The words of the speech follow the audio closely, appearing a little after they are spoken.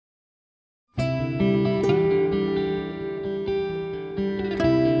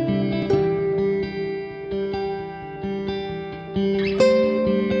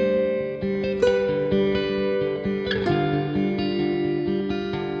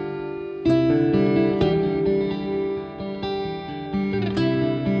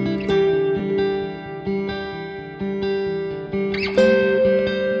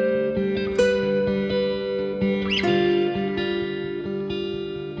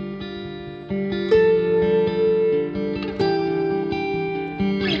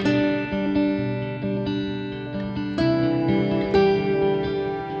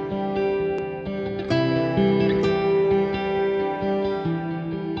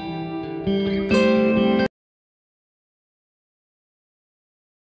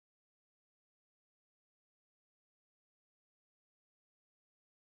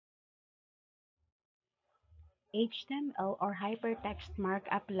HTML, or Hypertext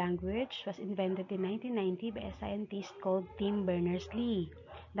Markup Language, was invented in 1990 by a scientist called Tim Berners-Lee.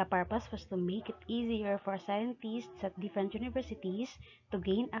 The purpose was to make it easier for scientists at different universities to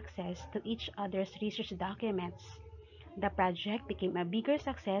gain access to each other's research documents. The project became a bigger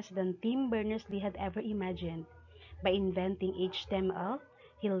success than Tim Berners-Lee had ever imagined. By inventing HTML,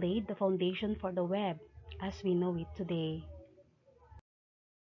 he laid the foundation for the web as we know it today.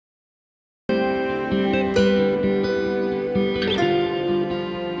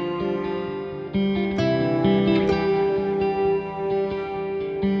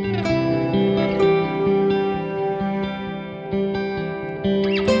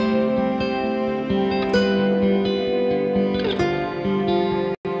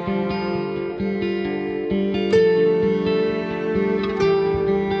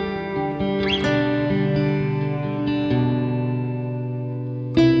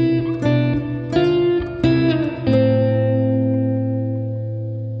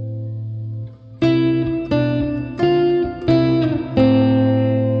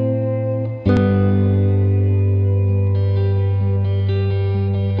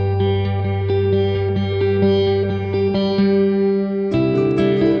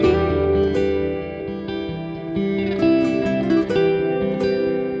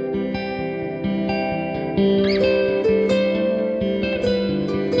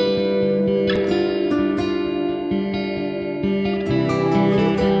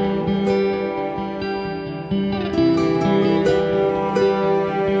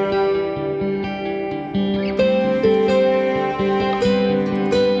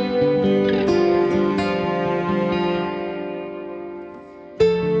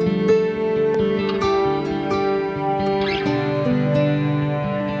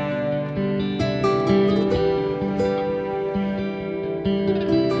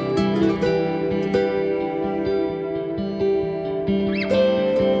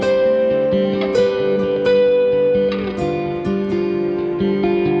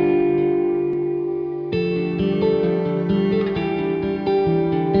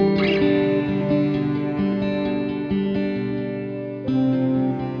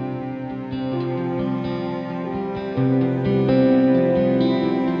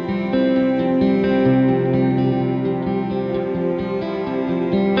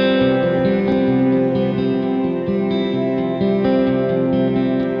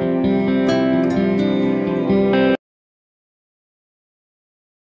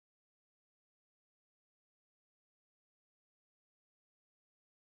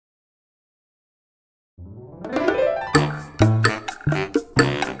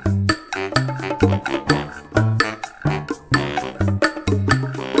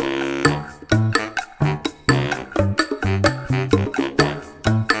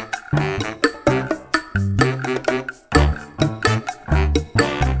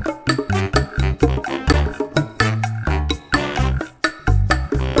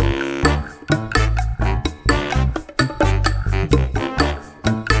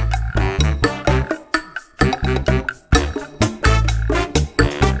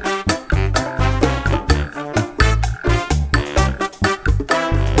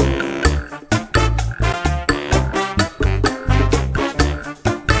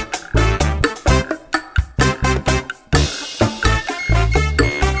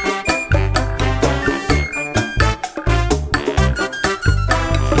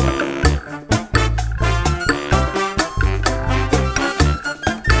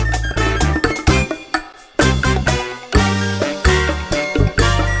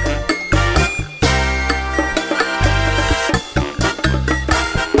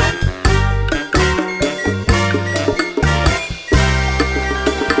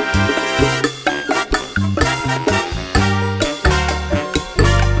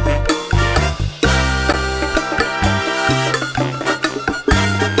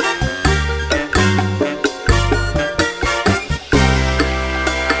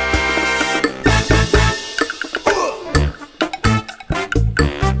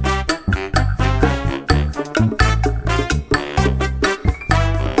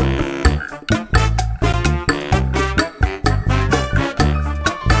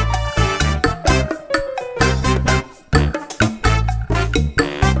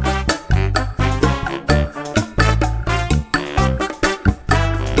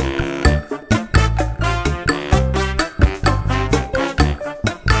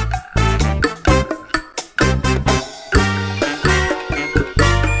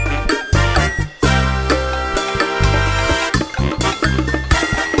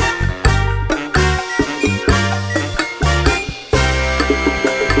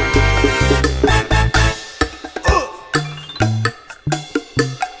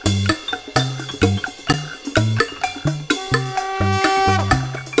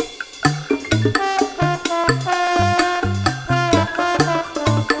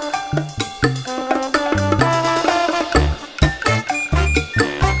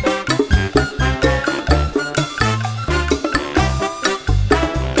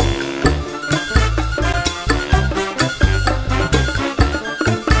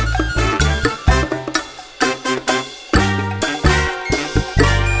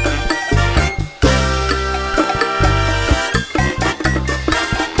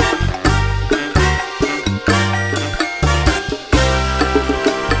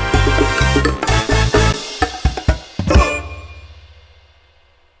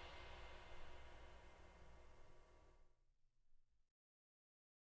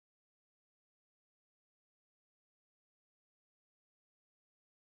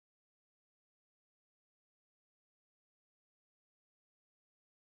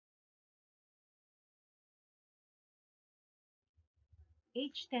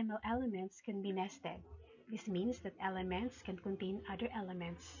 HTML elements can be nested. This means that elements can contain other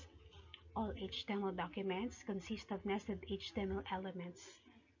elements. All HTML documents consist of nested HTML elements.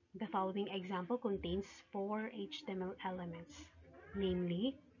 The following example contains four HTML elements,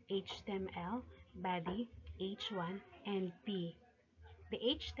 namely HTML, body, H1, and P. The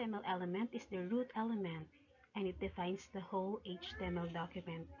HTML element is the root element, and it defines the whole HTML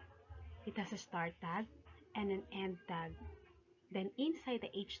document. It has a start tag and an end tag. Then inside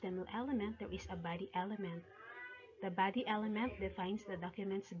the HTML element, there is a body element. The body element defines the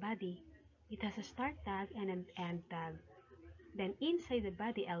document's body. It has a start tag and an end tag. Then inside the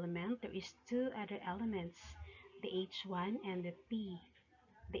body element, there is two other elements, the H1 and the P.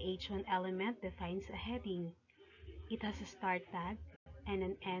 The H1 element defines a heading. It has a start tag and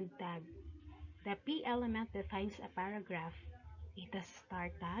an end tag. The P element defines a paragraph. It has a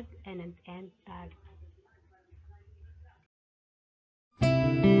start tag and an end tag.